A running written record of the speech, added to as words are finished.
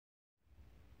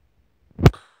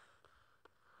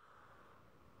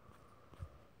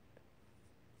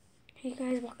Hey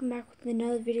guys, welcome back with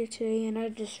another video today, and I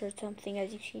just heard something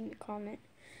as you've seen in the comment.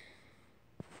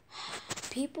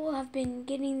 People have been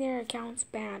getting their accounts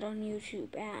banned on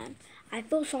YouTube, and I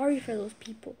feel sorry for those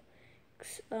people.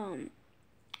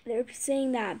 They're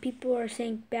saying that people are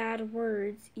saying bad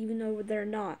words even though they're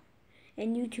not.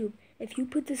 And YouTube, if you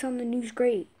put this on the news,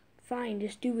 great, fine,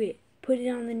 just do it. Put it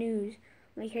on the news,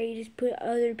 like how you just put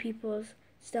other people's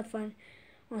stuff on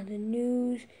the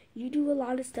news. You do a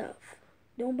lot of stuff.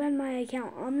 Don't ban my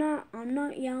account. I'm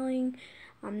not yelling.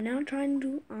 I'm not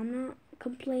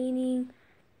complaining.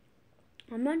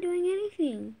 I'm not doing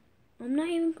anything. I'm not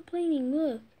even complaining.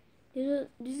 Look. Does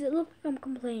it look like I'm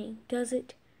complaining? Does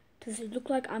it? Does it look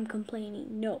like I'm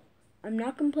complaining? No. I'm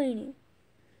not complaining.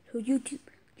 So YouTube,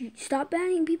 stop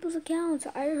banning people's accounts.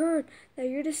 I heard that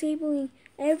you're disabling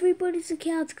everybody's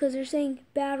accounts because they're saying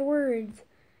bad words.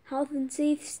 Health and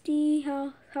safety,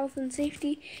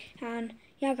 and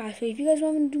yeah guys, so if you guys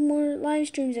want me to do more live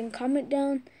streams, then comment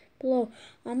down below.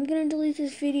 I'm gonna delete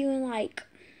this video in like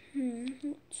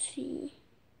let's see,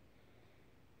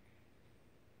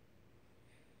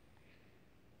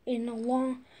 I'm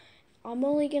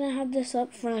only gonna have this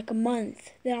up for like a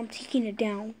month, then I'm taking it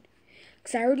down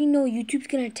because I already know YouTube's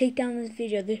gonna take down this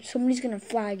video. Somebody's gonna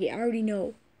flag it. I already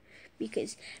know,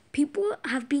 because people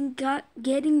have been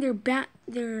getting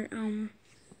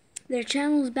their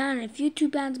channels banned. If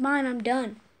YouTube bans mine, I'm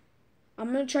done.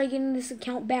 I'm gonna try getting this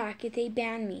account back if they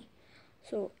ban me.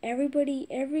 So everybody,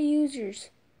 every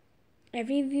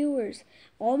viewers,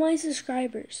 all my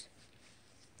subscribers,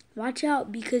 watch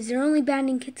out, because they're only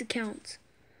banning kids' accounts.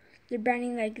 They're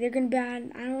gonna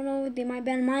ban, I don't know, they might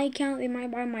ban my account, they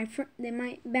might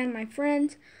ban my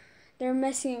friends. They're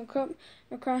messing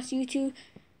across YouTube.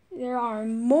 There are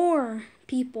more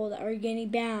people that are getting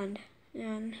banned.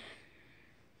 And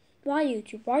why,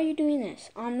 YouTube? Why are you doing this?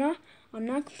 I'm not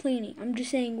complaining. I'm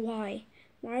just saying why.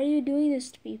 Why are you doing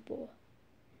this to people?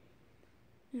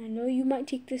 And I know you might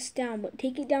take this down, but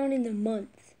take it down in the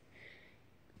month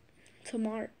to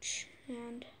March.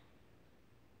 And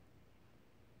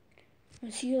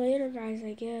I'll see you later, guys,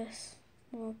 I guess.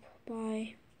 Well,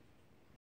 bye.